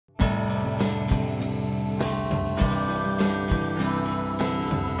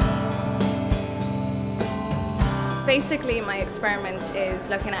basically my experiment is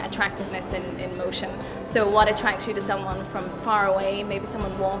looking at attractiveness in motion. So what attracts you to someone from far away, maybe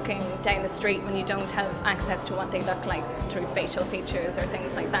someone walking down the street when you don't have access to what they look like through facial features or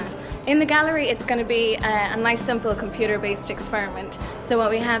things like that. In the gallery it's going to be a nice simple computer-based experiment. So what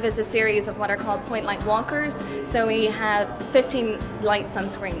we have is a series of what are called point light walkers. So we have 15 lights on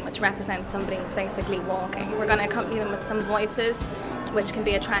screen which represent somebody basically walking. We're going to accompany them with some voices which can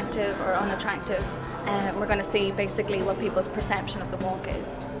be attractive or unattractive. We're going to see basically what people's perception of the walk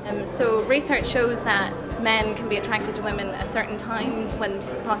is. So research shows that men can be attracted to women at certain times when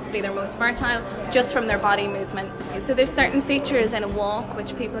possibly they're most fertile, just from their body movements. So there's certain features in a walk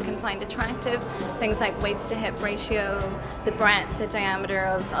which people can find attractive, things like waist to hip ratio, the breadth, the diameter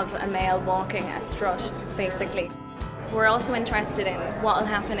of a male walking, a strut basically. We're also interested in what will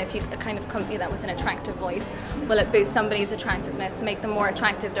happen if you kind of accompany that with an attractive voice. Will it boost somebody's attractiveness, make them more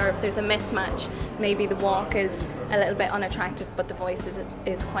attractive, or if there's a mismatch, maybe the walk is a little bit unattractive but the voice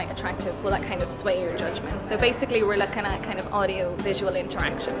is quite attractive, will that kind of sway your judgment? So basically we're looking at kind of audio-visual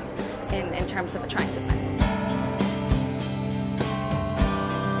interactions in terms of attractiveness.